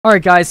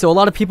Alright guys, so a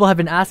lot of people have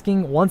been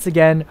asking once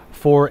again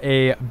for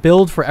a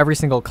build for every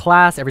single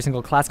class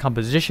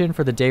composition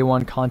for the day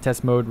one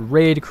contest mode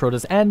raid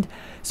Crota's End.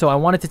 So I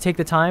wanted to take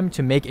the time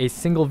to make a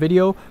single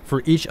video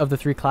for each of the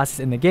three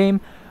classes in the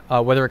game,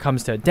 whether it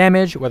comes to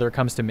damage, whether it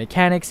comes to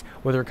mechanics,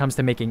 whether it comes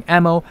to making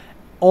ammo,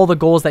 all the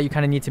goals that you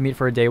kind of need to meet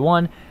for a day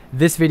one.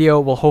 This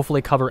video will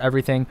hopefully cover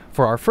everything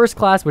for our first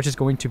class, which is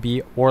going to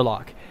be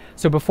Warlock.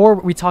 So before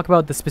we talk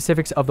about the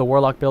specifics of the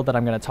Warlock build that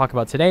I'm going to talk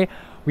about today,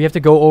 we have to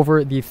go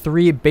over the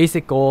three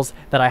basic goals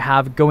that I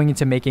have going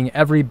into making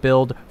every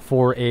build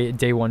for a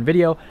day one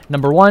video.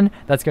 Number one,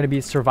 that's going to be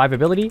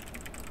survivability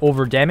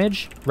over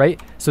damage,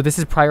 right? So this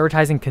is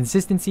prioritizing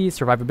consistency,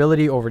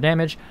 survivability over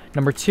damage.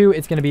 Number two,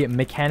 it's going to be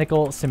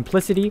mechanical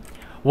simplicity.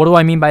 What do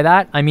I mean by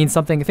that? I mean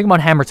think about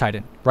Hammer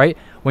Titan, right?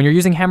 When you're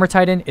using Hammer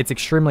Titan, it's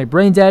extremely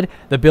brain dead.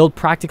 The build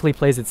practically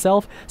plays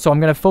itself. So I'm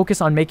going to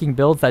focus on making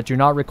builds that do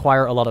not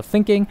require a lot of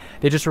thinking.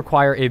 They just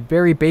require a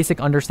very basic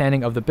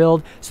understanding of the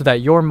build so that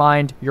your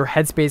mind, your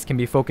headspace can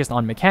be focused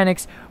on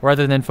mechanics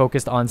rather than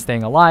focused on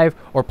staying alive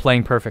or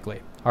playing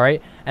perfectly. All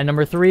right. And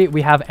number three,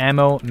 we have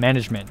ammo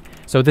management.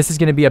 So this is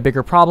going to be a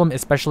bigger problem,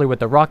 especially with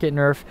the rocket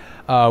nerf,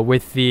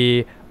 with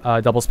the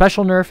double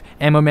special nerf.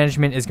 Ammo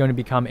management is going to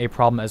become a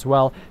problem as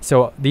well.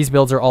 So these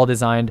builds are all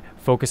designed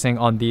focusing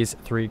on these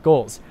three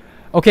goals.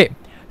 Okay,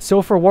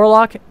 so for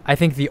Warlock, I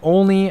think the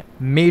only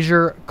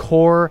major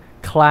core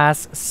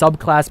class,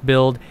 subclass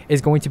build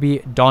is going to be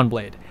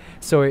Dawnblade.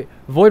 So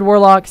Void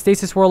Warlock,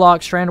 Stasis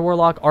Warlock, Strand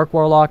Warlock, Arc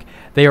Warlock,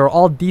 they are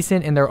all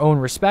decent in their own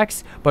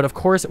respects, but of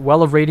course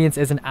Well of Radiance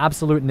is an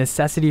absolute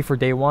necessity for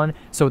day one,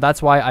 so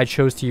that's why I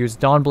chose to use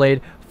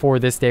Dawnblade for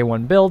this day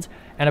one build.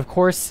 And of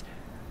course,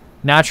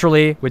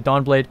 naturally, with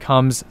Dawnblade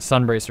comes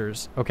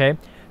Sunbracers, okay?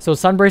 So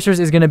Sunbracers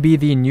is going to be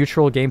the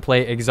neutral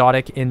gameplay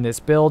exotic in this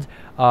build.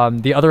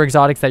 The other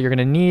exotics that you're going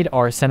to need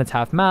are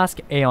Cenotaph Mask,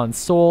 Aeon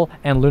Soul,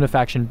 and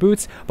Lunafaction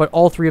Boots, but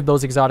all three of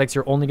those exotics,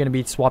 you're only going to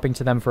be swapping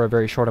to them for a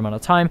very short amount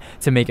of time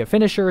to make a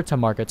finisher, to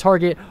mark a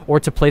target,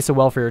 or to place a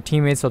well for your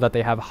teammates so that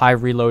they have high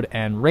reload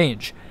and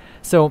range.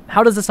 So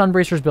how does the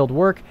Sunbracers build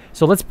work?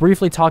 So let's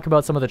briefly talk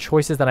about some of the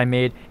choices that I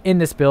made in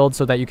this build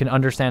so that you can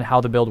understand how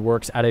the build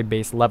works at a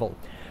base level.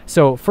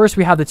 So first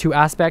we have the two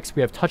aspects.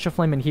 We have Touch of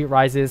Flame and Heat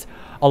Rises.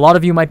 A lot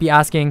of you might be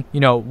asking,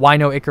 why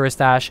no Icarus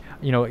Dash?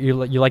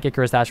 You like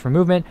Icarus Dash for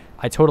movement.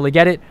 I totally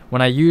get it.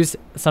 When I use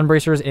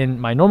Sunbracers in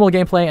my normal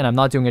gameplay and I'm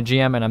not doing a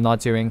GM and I'm not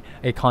doing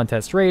a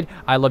contest raid,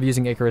 I love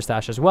using Icarus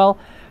Dash as well.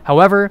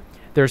 However,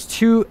 there's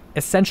two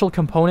essential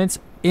components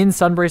in the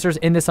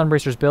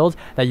Sunbracers build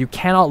that you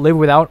cannot live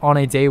without on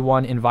a day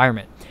one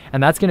environment.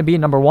 And that's going to be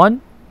number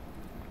one,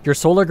 your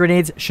solar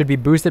grenades should be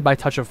boosted by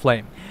Touch of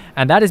Flame.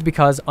 And that is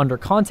because under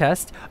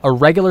contest, a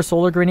regular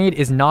solar grenade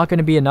is not going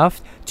to be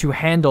enough to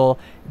handle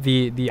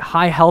the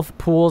high health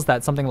pools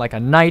that something like a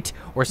knight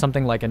or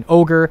something like an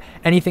ogre,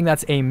 anything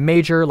that's a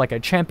major like a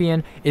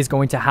champion is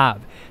going to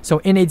have. So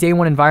in a day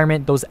one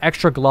environment, those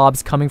extra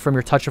globs coming from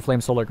your Touch of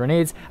Flame solar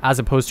grenades as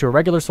opposed to a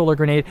regular solar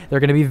grenade, they're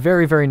going to be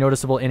very, very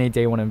noticeable in a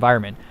day one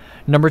environment.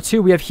 Number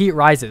two, we have Heat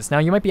Rises. Now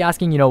you might be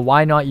asking,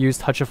 why not use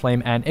Touch of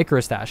Flame and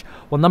Icarus Dash?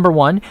 Well, number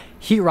one,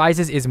 Heat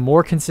Rises is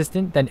more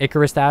consistent than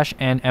Icarus Dash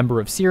and Ember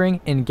of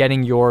Searing in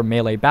getting your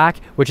melee back,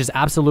 which is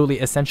absolutely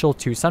essential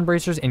to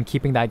Sunbracers in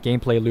keeping that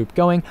gameplay loop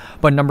going.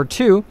 But number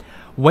two,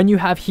 when you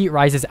have Heat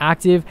Rises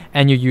active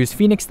and you use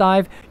Phoenix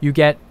Dive, you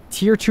get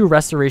Tier 2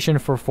 Restoration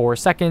for 4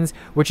 seconds,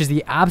 which is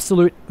the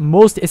absolute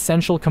most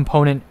essential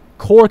component,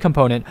 core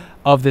component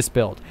of this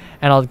build.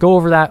 And I'll go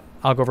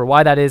over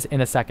why that is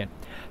in a second.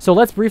 So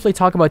let's briefly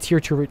talk about Tier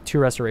 2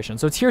 Restoration.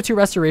 So Tier 2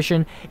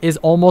 Restoration is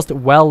almost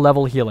well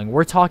level healing.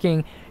 We're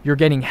talking you're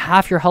getting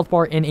half your health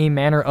bar in a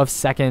matter of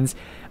seconds.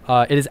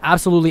 It is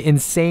absolutely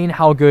insane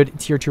how good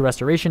Tier 2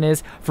 Restoration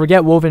is.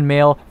 Forget Woven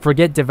Mail,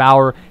 forget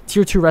Devour.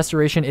 Tier 2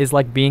 Restoration is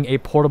like being a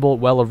portable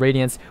Well of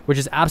Radiance, which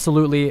is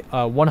absolutely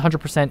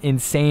 100%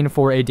 insane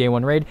for a day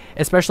one raid,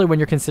 especially when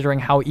you're considering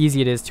how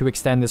easy it is to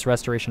extend this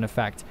restoration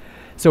effect.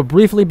 So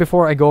briefly,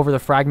 before I go over the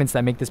fragments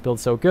that make this build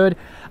so good,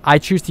 I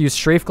choose to use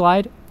Strafe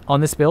Glide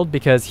on this build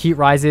because Heat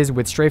Rises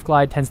with Strafe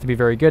Glide tends to be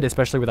very good,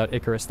 especially without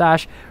Icarus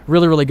Dash.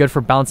 Really, really good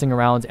for bouncing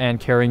around and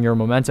carrying your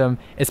momentum,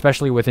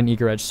 especially with an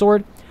Eager Edge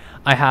Sword.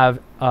 I have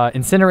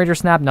Incinerator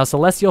Snap. Now,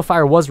 Celestial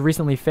Fire was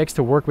recently fixed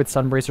to work with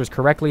Sunbracers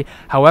correctly.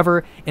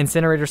 However,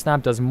 Incinerator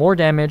Snap does more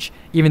damage,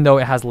 even though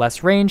it has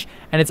less range,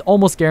 and it's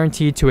almost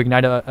guaranteed to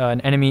ignite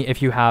an enemy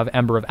if you have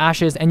Ember of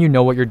Ashes and you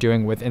know what you're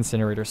doing with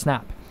Incinerator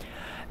Snap.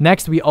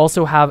 Next, we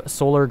also have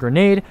Solar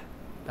Grenade.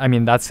 I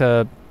mean, that's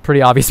a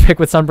pretty obvious pick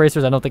with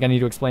Sunbracers. I don't think I need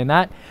to explain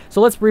that.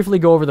 So let's briefly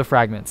go over the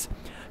fragments.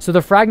 So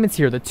the fragments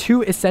here, the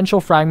two essential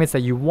fragments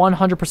that you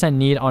 100%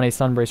 need on a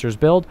Sunbracers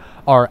build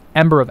are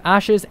Ember of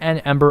Ashes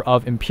and Ember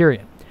of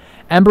Empyrean.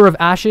 Ember of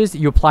Ashes,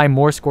 you apply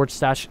more Scorch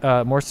stacks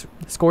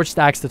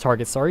to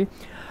targets, sorry.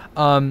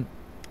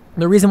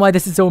 The reason why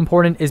this is so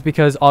important is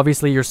because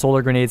obviously your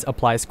solar grenades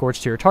apply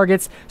Scorch to your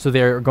targets, so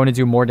they're going to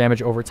do more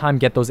damage over time,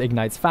 get those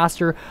ignites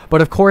faster.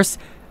 But of course,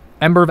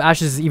 Ember of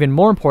Ashes is even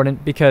more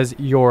important because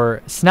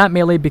your snap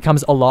melee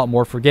becomes a lot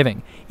more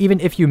forgiving. Even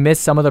if you miss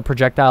some of the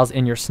projectiles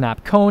in your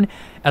snap cone,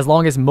 as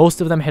long as most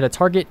of them hit a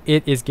target,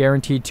 it is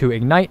guaranteed to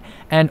ignite.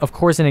 And of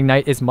course, an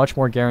ignite is much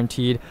more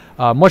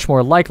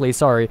likely,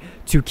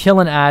 to kill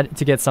an ad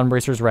to get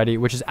Sunbracers ready,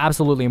 which is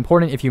absolutely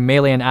important. If you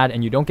melee an ad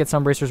and you don't get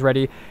Sunbracers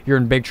ready, you're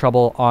in big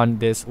trouble on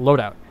this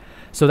loadout.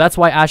 So that's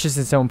why Ashes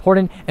is so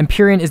important.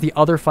 Empyrean is the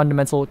other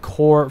fundamental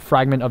core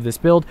fragment of this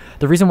build.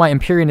 The reason why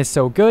Empyrean is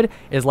so good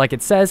is, like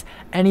it says,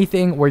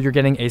 anything where you're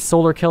getting a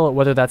solar kill,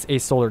 whether that's a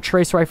solar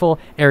trace rifle,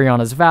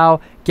 Ariana's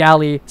Vow,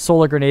 galley,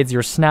 solar grenades,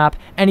 your snap,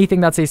 anything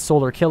that's a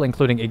solar kill,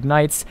 including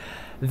ignites,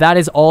 that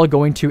is all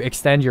going to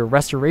extend your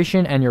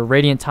restoration and your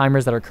radiant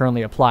timers that are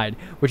currently applied,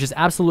 which is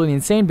absolutely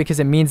insane because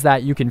it means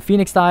that you can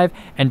Phoenix dive,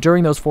 and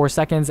during those 4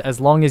 seconds, as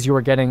long as you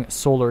are getting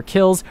solar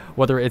kills,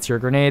 whether it's your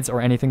grenades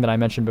or anything that I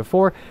mentioned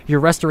before, your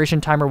restoration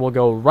timer will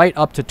go right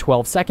up to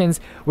 12 seconds,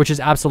 which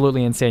is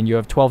absolutely insane. You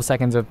have 12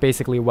 seconds of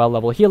basically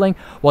well-level healing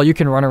while you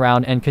can run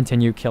around and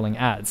continue killing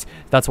ads.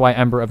 That's why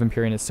Ember of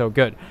Empyrean is so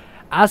good.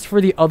 As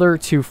for the other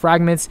 2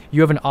 fragments,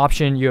 you have an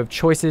option, you have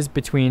choices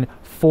between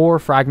 4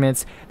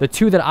 fragments. The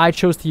 2 that I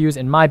chose to use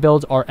in my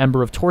build are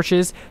Ember of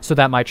Torches, so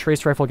that my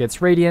trace rifle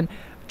gets radiant.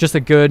 Just a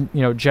good,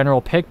 general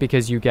pick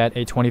because you get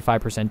a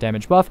 25%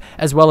 damage buff,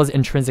 as well as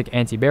intrinsic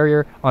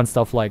anti-barrier on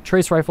stuff like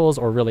trace rifles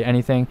or really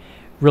anything.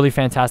 Really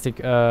fantastic,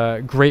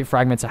 great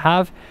fragment to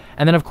have.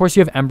 And then, of course,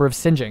 you have Ember of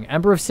Singeing.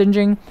 Ember of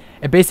Singeing,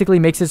 it basically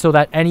makes it so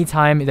that any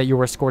time that you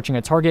are scorching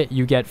a target,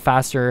 you get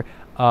faster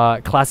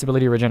class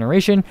ability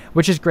regeneration,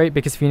 which is great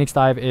because Phoenix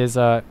Dive is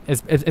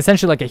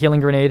essentially like a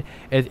healing grenade.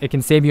 It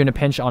can save you in a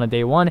pinch on a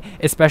day 1,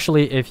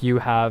 especially if you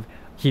have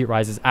Heat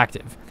Rises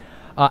active.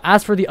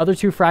 As for the other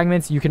 2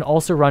 fragments, you can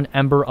also run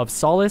Ember of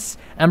Solace.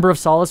 Ember of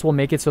Solace will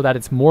make it so that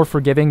it's more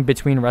forgiving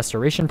between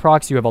restoration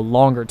procs. You have a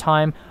longer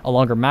time, a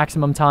longer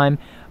maximum time,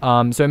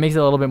 so it makes it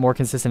a little bit more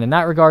consistent in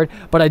that regard,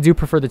 but I do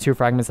prefer the 2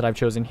 fragments that I've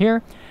chosen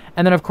here.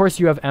 And then, of course,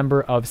 you have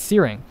Ember of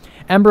Searing.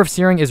 Ember of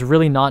Searing is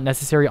really not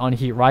necessary on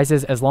Heat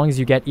Rises as long as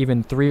you get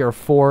even 3 or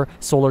 4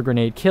 solar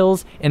grenade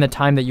kills in the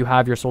time that you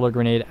have your solar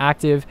grenade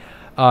active.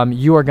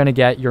 You are going to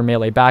get your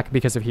melee back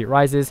because of Heat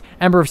Rises.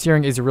 Ember of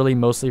Searing is really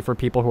mostly for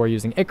people who are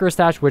using Icarus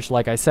Dash, which,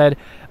 like I said,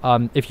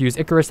 if you use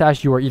Icarus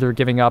Dash, you are either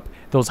giving up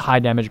those high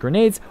damage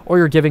grenades or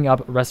you're giving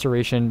up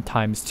restoration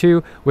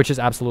 ×2, which is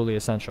absolutely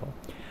essential.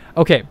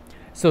 Okay,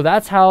 so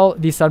that's how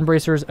the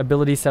Sunbracers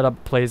ability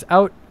setup plays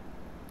out.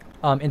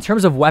 In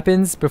terms of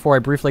weapons, before I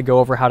briefly go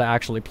over how to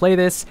actually play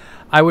this,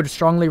 I would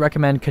strongly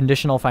recommend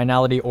Conditional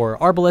Finality or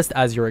Arbalist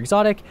as your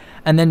exotic,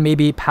 and then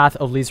maybe Path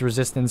of Least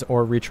Resistance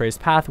or Retraced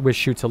Path with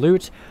Shoot to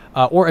Loot,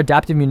 or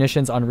Adaptive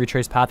Munitions on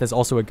Retraced Path is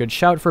also a good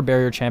shout for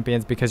barrier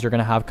champions because you're going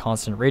to have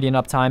constant radiant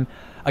uptime.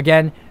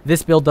 Again,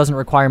 this build doesn't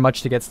require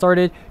much to get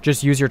started.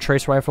 Just use your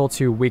Trace Rifle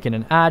to weaken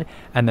an ad,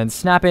 and then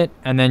snap it,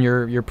 and then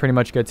you're pretty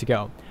much good to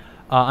go.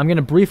 I'm going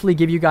to briefly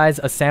give you guys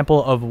a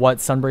sample of what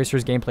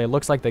Sunbracers gameplay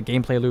looks like, the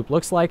gameplay loop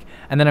looks like,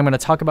 and then I'm going to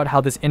talk about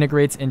how this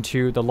integrates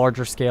into the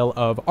larger scale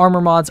of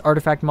armor mods,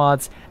 artifact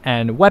mods,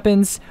 and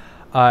weapons,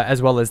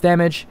 as well as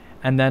damage,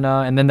 and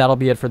then that'll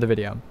be it for the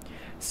video.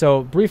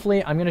 So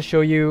briefly, I'm going to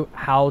show you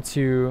how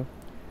to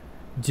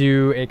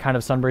do a kind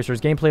of Sunbracers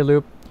gameplay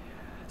loop.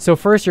 So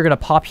first, you're going to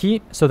pop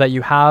heat so that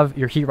you have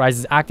your Heat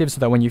Rises active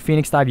so that when you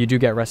Phoenix Dive, you do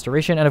get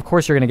restoration, and of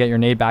course, you're going to get your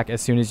nade back as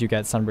soon as you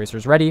get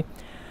Sunbracers ready.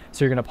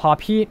 So you're going to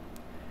pop heat.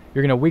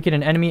 You're going to weaken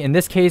an enemy. In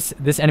this case,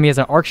 this enemy has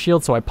an arc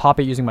shield, so I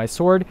pop it using my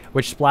sword,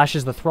 which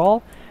splashes the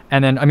thrall.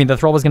 And then, I mean, the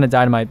thrall was going to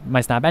die to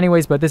my snap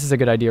anyways, but this is a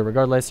good idea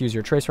regardless. Use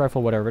your trace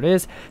rifle, whatever it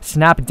is.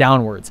 Snap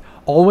downwards.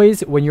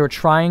 Always, when you're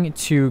trying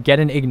to get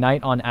an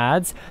ignite on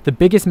ads, the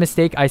biggest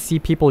mistake I see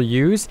people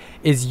use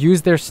is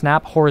use their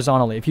snap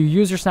horizontally. If you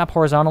use your snap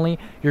horizontally,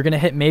 you're going to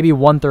hit maybe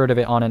 1/3 of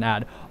it on an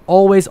ad.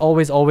 Always,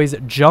 always, always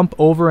jump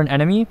over an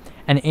enemy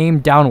and aim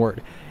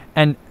downward.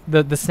 And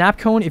the snap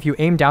cone, if you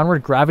aim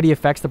downward, gravity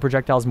affects the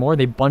projectiles more.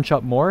 They bunch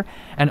up more.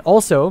 And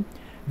also,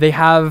 they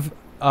have...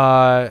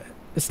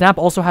 Snap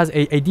also has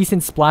a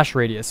decent splash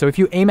radius. So if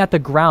you aim at the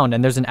ground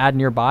and there's an ad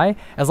nearby,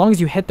 as long as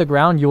you hit the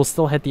ground, you'll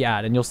still hit the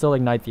ad and you'll still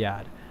ignite the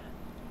ad.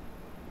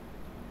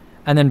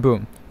 And then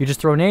boom. You just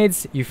throw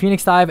nades, you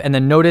Phoenix Dive, and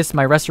then notice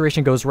my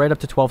restoration goes right up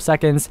to 12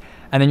 seconds.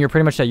 And then you're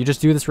pretty much dead. You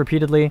just do this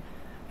repeatedly.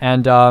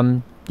 And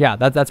yeah,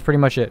 that's pretty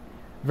much it.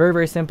 Very,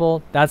 very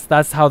simple.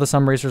 That's how the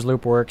Sunbracers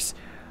loop works.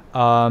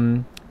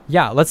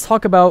 Yeah, let's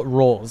talk about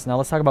roles. Now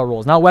let's talk about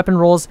roles. Not weapon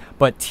roles,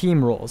 but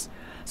team roles.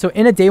 So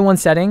in a day 1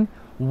 setting,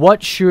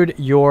 what should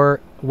your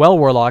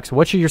Warlocks,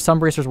 what should your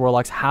Sunbracers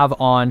Warlocks have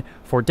on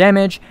for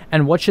damage,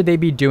 and what should they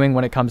be doing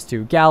when it comes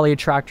to Galley,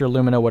 Tractor,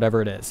 Lumina,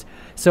 whatever it is?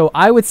 So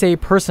I would say,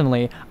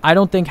 personally, I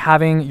don't think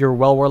having your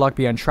Warlock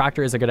be on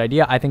Tractor is a good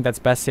idea. I think that's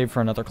best saved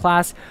for another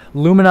class.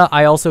 Lumina,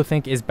 I also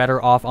think, is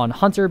better off on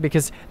Hunter,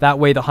 because that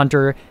way the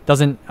Hunter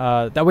doesn't,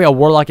 that way a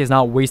Warlock is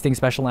not wasting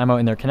special ammo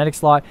in their kinetic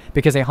slot,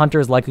 because a Hunter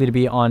is likely to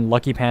be on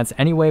Lucky Pants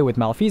anyway with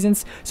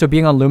Malfeasance, so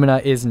being on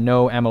Lumina is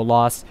no ammo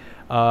loss,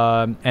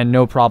 and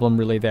no problem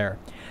really there.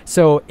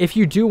 So if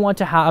you do want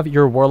to have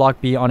your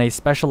Warlock be on a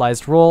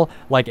specialized role,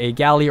 like a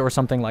galley or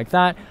something like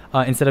that,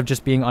 instead of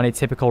just being on a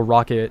typical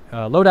rocket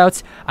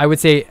loadouts, I would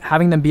say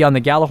having them be on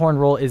the Gjallarhorn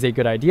role is a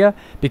good idea,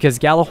 because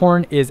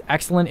Gjallarhorn is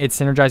excellent. It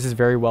synergizes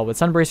very well with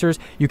Sunbracers.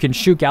 You can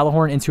shoot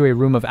Gjallarhorn into a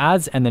room of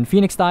adds and then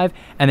Phoenix Dive,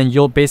 and then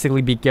you'll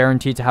basically be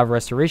guaranteed to have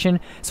restoration.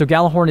 So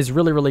Gjallarhorn is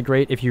really, really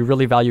great if you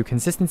really value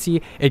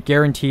consistency. It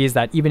guarantees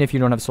that even if you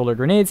don't have solar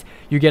grenades,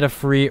 you get a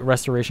free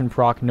restoration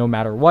proc no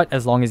matter what,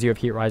 as long as you have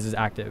Heat Rises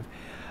active.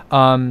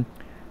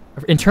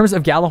 In terms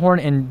of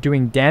Gjallarhorn and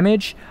doing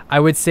damage, I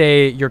would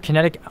say your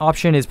kinetic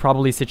option is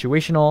probably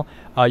situational.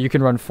 You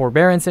can run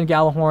Forbearance in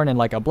Gjallarhorn and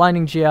like a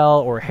Blinding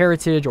GL or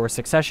Heritage or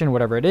Succession,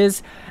 whatever it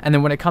is. And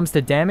then when it comes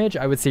to damage,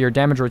 I would say your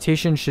damage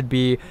rotation should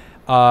be,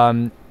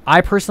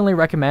 I personally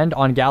recommend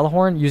on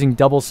Gjallarhorn using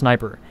double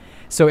sniper.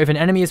 So if an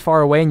enemy is far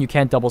away and you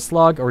can't double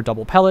slug or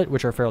double pellet,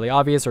 which are fairly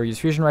obvious, or use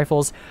fusion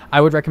rifles, I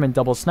would recommend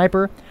double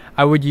sniper.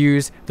 I would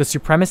use the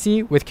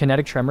Supremacy with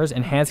kinetic tremors,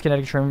 enhanced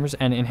kinetic tremors,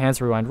 and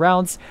enhanced rewind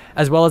rounds,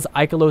 as well as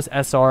Ikelos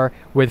SR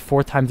with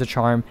 4 times the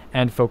charm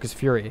and focus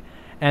fury.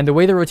 And the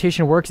way the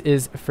rotation works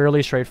is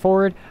fairly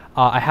straightforward.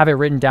 I have it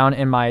written down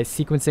in my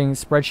sequencing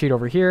spreadsheet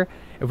over here.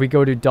 If we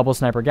go to double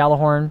sniper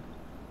Gjallarhorn,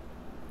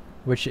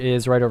 which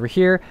is right over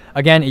here.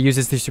 Again, it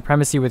uses the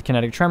Supremacy with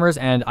kinetic tremors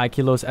and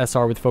Ikelos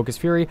SR with focus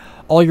fury.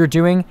 All you're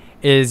doing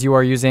is you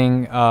are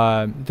using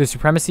the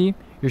Supremacy.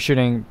 You're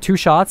shooting 2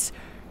 shots.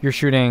 You're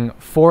shooting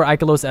 4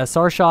 Ikelos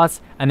SR shots,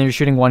 and then you're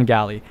shooting 1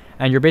 galley.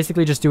 And you're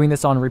basically just doing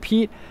this on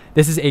repeat.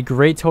 This is a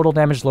great total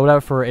damage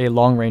loadout for a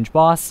long-range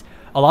boss.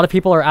 A lot of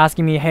people are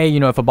asking me, hey, you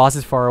know, if a boss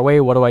is far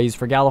away, what do I use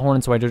for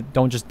Gjallarhorn so I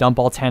don't just dump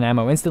all 10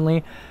 ammo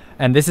instantly?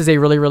 And this is a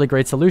really, really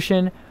great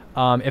solution.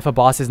 If a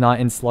boss is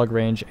not in slug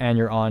range and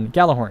you're on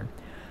Gjallarhorn.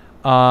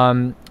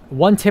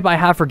 One tip I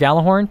have for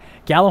Gjallarhorn,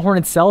 Gjallarhorn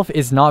itself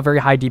is not very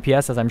high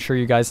DPS, as I'm sure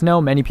you guys know.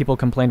 Many people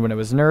complained when it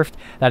was nerfed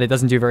that it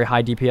doesn't do very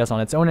high DPS on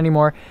its own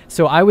anymore.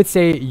 So I would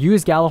say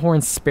use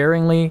Gjallarhorn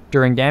sparingly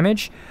during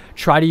damage.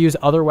 Try to use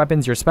other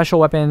weapons, your special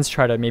weapons.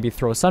 Try to maybe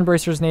throw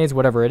Sunbracers nades,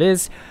 whatever it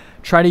is.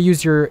 Try to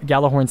use your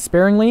Gjallarhorn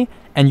sparingly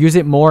and use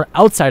it more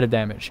outside of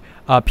damage.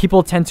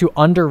 People tend to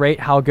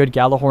underrate how good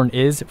Gjallarhorn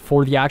is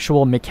for the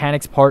actual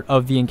mechanics part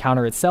of the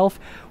encounter itself.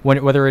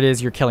 Whether it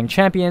is you're killing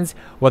champions,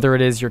 whether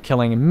it is you're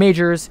killing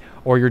majors,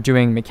 or you're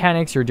doing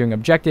mechanics, you're doing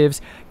objectives.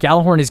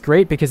 Gjallarhorn is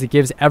great because it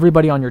gives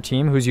everybody on your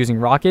team who's using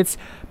rockets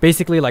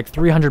basically like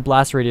 300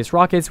 blast radius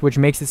rockets, which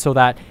makes it so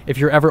that if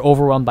you're ever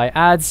overwhelmed by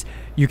adds,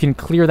 you can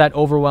clear that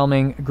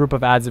overwhelming group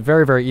of adds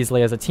very, very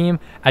easily as a team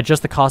at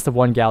just the cost of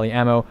 1 galley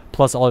ammo,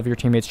 plus all of your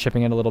teammates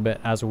chipping in a little bit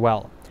as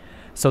well.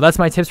 So that's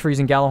my tips for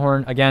using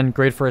Gjallarhorn. Again,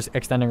 great for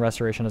extending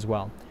restoration as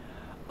well.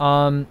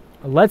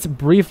 Let's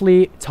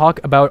briefly talk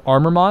about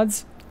armor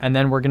mods, and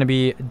then we're going to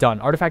be done.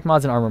 Artifact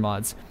mods and armor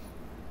mods.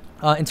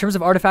 In terms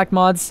of artifact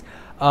mods,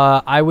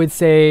 I would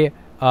say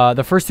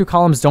the first 2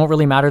 columns don't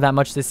really matter that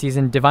much this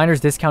season. Diviner's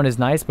Discount is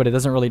nice, but it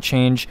doesn't really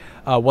change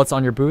what's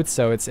on your boots,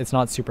 so it's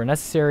not super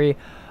necessary.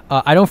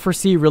 I don't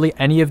foresee really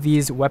any of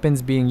these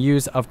weapons being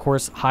used. Of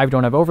course, Hive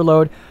don't have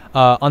Overload.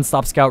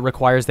 Unstopped Scout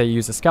requires that you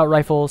use a Scout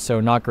Rifle,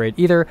 so not great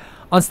either.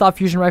 Unstopped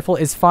Fusion Rifle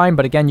is fine,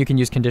 but again, you can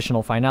use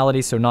Conditional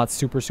Finality, so not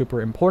super, super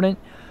important.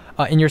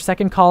 In your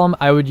second column,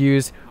 I would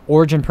use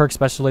Origin Perk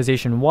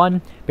Specialization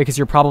 1, because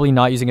you're probably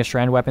not using a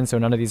Strand weapon, so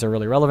none of these are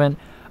really relevant.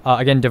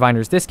 Again,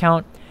 Diviner's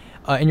Discount.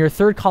 In your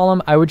third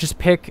column, I would just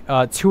pick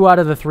 2 out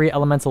of the 3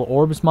 Elemental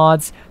Orbs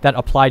mods that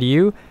apply to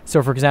you.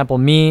 So for example,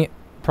 me,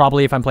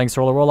 probably if I'm playing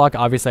Solar Warlock,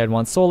 obviously I'd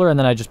want Solar, and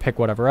then I just pick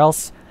whatever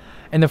else.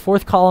 In the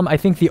fourth column, I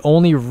think the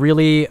only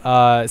really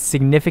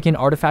significant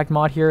artifact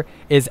mod here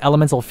is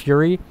Elemental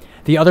Fury.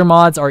 The other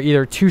mods are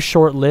either too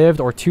short-lived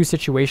or too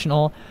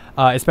situational,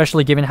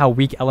 especially given how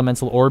weak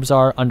Elemental Orbs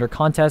are under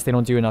contest. They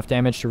don't do enough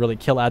damage to really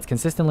kill adds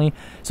consistently,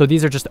 so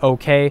these are just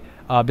okay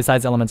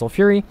besides Elemental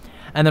Fury.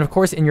 And then, of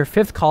course, in your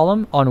fifth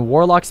column, on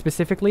Warlock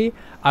specifically,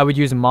 I would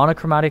use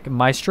Monochromatic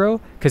Maestro,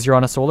 because you're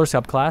on a Solar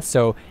subclass,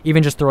 so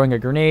even just throwing a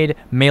grenade,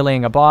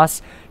 meleeing a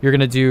boss, you're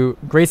going to do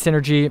great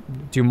synergy,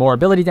 do more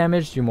ability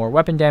damage, do more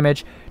weapon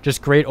damage,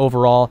 just great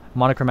overall.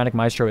 Monochromatic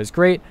Maestro is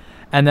great.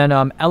 And then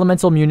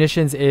Elemental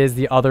Munitions is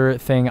the other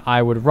thing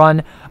I would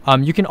run.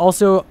 You can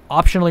also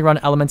optionally run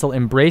Elemental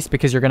Embrace,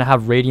 because you're going to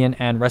have Radiant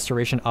and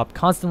Restoration up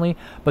constantly,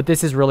 but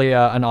this is really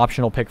an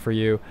optional pick for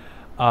you.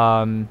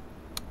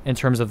 In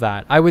terms of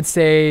that, I would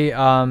say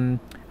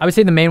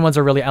the main ones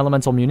are really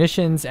Elemental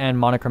Munitions and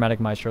Monochromatic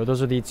Maestro.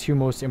 Those are the 2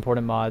 most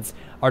important mods,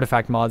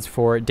 artifact mods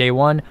for day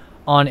 1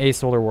 on a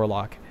Solar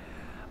Warlock.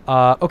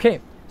 Okay,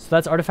 so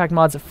that's artifact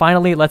mods.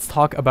 Finally, let's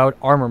talk about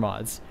armor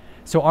mods.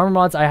 So armor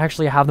mods, I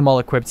actually have them all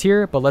equipped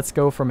here, but let's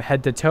go from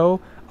head to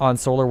toe on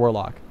Solar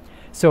Warlock.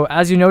 So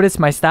as you notice,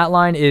 my stat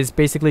line is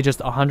basically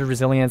just 100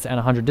 Resilience and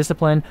 100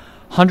 Discipline.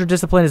 100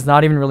 Discipline is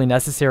not even really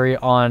necessary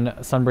on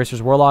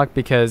Sunbracer's Warlock,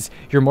 because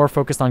you're more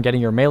focused on getting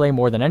your melee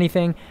more than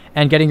anything,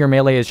 and getting your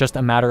melee is just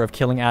a matter of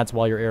killing adds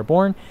while you're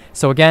airborne.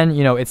 So again,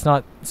 you know, it's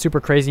not super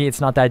crazy,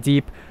 it's not that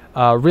deep.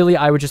 Really,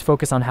 I would just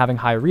focus on having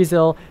high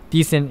resil,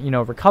 decent, you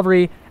know,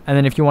 recovery, and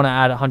then if you want to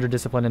add 100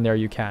 Discipline in there,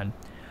 you can.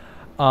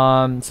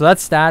 So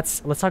that's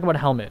stats. Let's talk about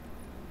helmet.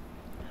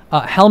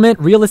 Helmet,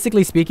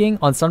 realistically speaking,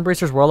 on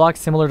Sunbracer's Warlock,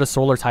 similar to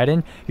Solar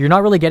Titan, you're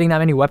not really getting that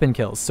many weapon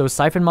kills, so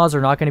Siphon Mods are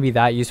not going to be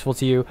that useful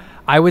to you.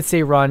 I would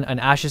say run an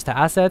Ashes to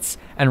Assets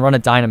and run a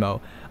Dynamo.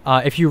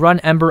 If you run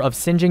Ember of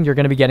Singeing, you're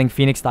going to be getting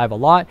Phoenix Dive a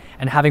lot,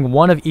 and having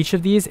one of each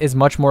of these is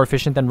much more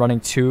efficient than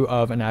running 2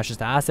 of an Ashes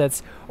to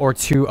Assets or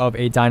 2 of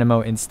a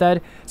Dynamo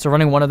instead. So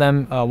running one of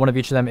them, one of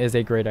each of them is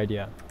a great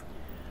idea.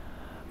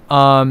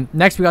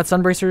 Next, we got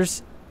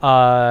Sunbracers.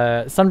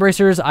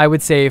 Sunbracers, I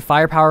would say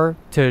firepower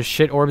to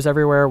shit orbs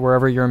everywhere,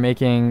 wherever you're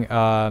making,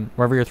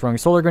 wherever you're throwing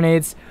solar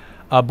grenades.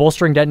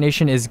 Bolstering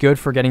detonation is good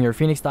for getting your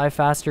Phoenix Dive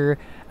faster.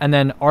 And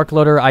then Arc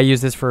Loader, I use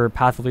this for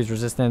Path of Least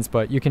Resistance,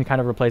 but you can kind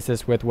of replace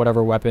this with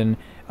whatever weapon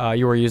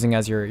you are using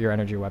as your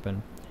energy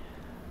weapon.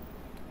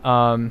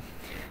 My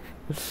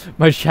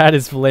chat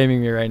is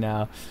flaming me right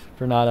now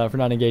for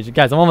not engaging.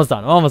 Guys, I'm almost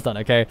done,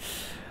 okay?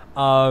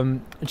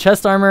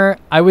 Chest armor,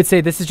 I would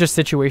say this is just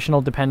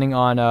situational depending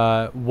on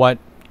what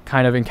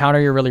kind of encounter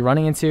you're really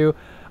running into.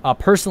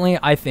 Personally,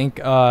 I think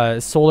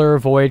Solar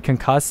Void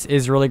Concuss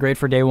is really great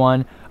for day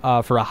 1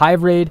 for a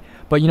Hive raid,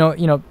 but you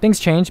know things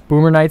change.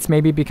 Boomer Knights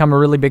maybe become a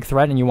really big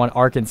threat and you want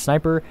Arc and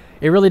Sniper.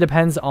 It really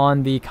depends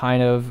on the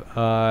kind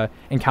of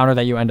encounter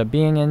that you end up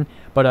being in,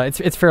 but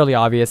it's fairly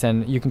obvious,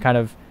 and you can kind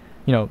of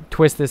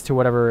twist this to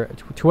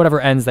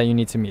whatever ends that you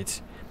need to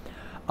meet.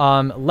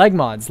 Leg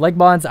mods,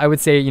 I would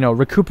say,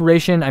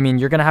 recuperation. I mean,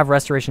 you're going to have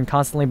restoration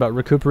constantly, but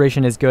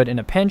recuperation is good in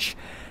a pinch.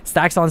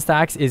 Stacks on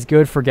stacks is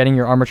good for getting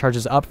your armor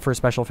charges up for a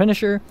special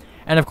finisher.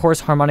 And of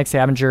course, harmonic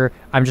scavenger,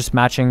 I'm just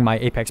matching my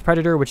Apex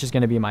Predator, which is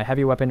going to be my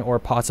heavy weapon or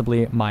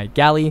possibly my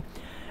galley.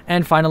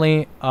 And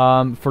finally,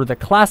 for the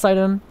class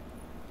item,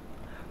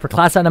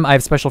 I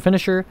have special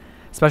finisher.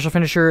 Special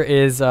finisher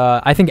is,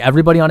 I think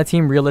everybody on a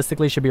team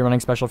realistically should be running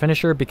special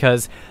finisher,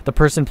 because the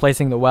person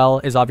placing the well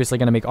is obviously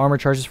going to make armor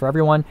charges for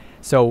everyone.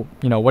 So,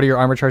 what are your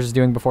armor charges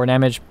doing before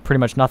damage? Pretty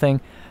much nothing.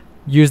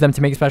 Use them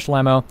to make special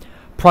ammo.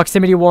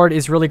 Proximity ward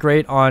is really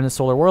great on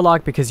Solar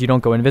Warlock because you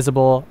don't go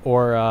invisible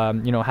or,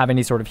 have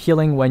any sort of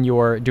healing when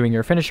you're doing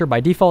your finisher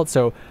by default.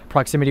 So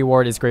proximity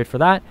ward is great for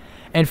that.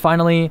 And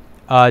finally,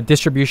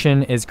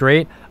 distribution is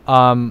great.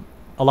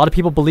 A lot of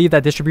people believe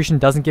that distribution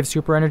doesn't give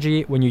super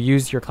energy when you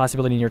use your class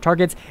ability in your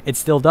targets. It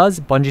still does.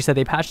 Bungie said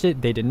they patched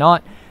it. They did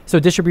not. So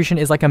distribution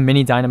is like a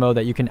mini dynamo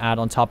that you can add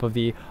on top of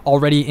the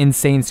already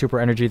insane super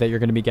energy that you're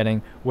going to be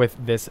getting with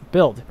this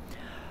build.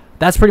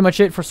 That's pretty much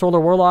it for Solar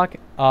Warlock.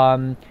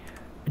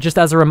 Just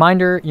as a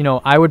reminder,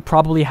 I would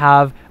probably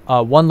have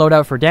one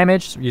loadout for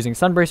damage using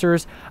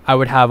Sunbracers. I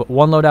would have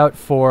one loadout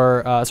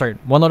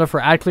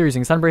for ad clear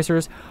using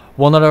Sunbracers,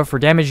 one loadout for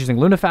damage using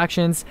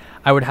Lunafactions.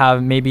 I would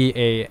have maybe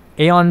a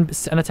Aeon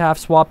Cenotaph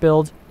swap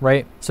build,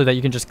 right? So that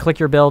you can just click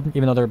your build,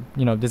 even though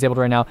they're disabled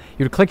right now.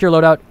 You would click your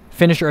loadout,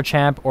 finish a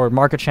champ or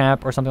mark a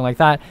champ or something like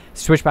that,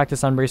 switch back to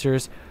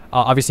Sunbracers.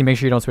 Obviously, make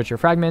sure you don't switch your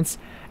fragments.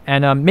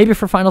 And maybe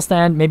for Final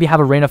Stand, maybe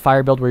have a Rain of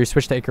Fire build where you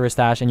switch to Icarus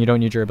Dash and you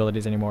don't need your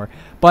abilities anymore.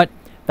 But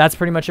that's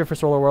pretty much it for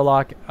Solar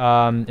Warlock.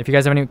 If you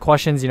guys have any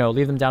questions,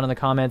 leave them down in the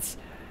comments.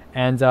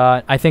 And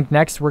I think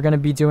next we're going to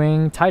be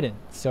doing Titan.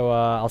 So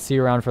I'll see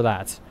you around for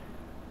that.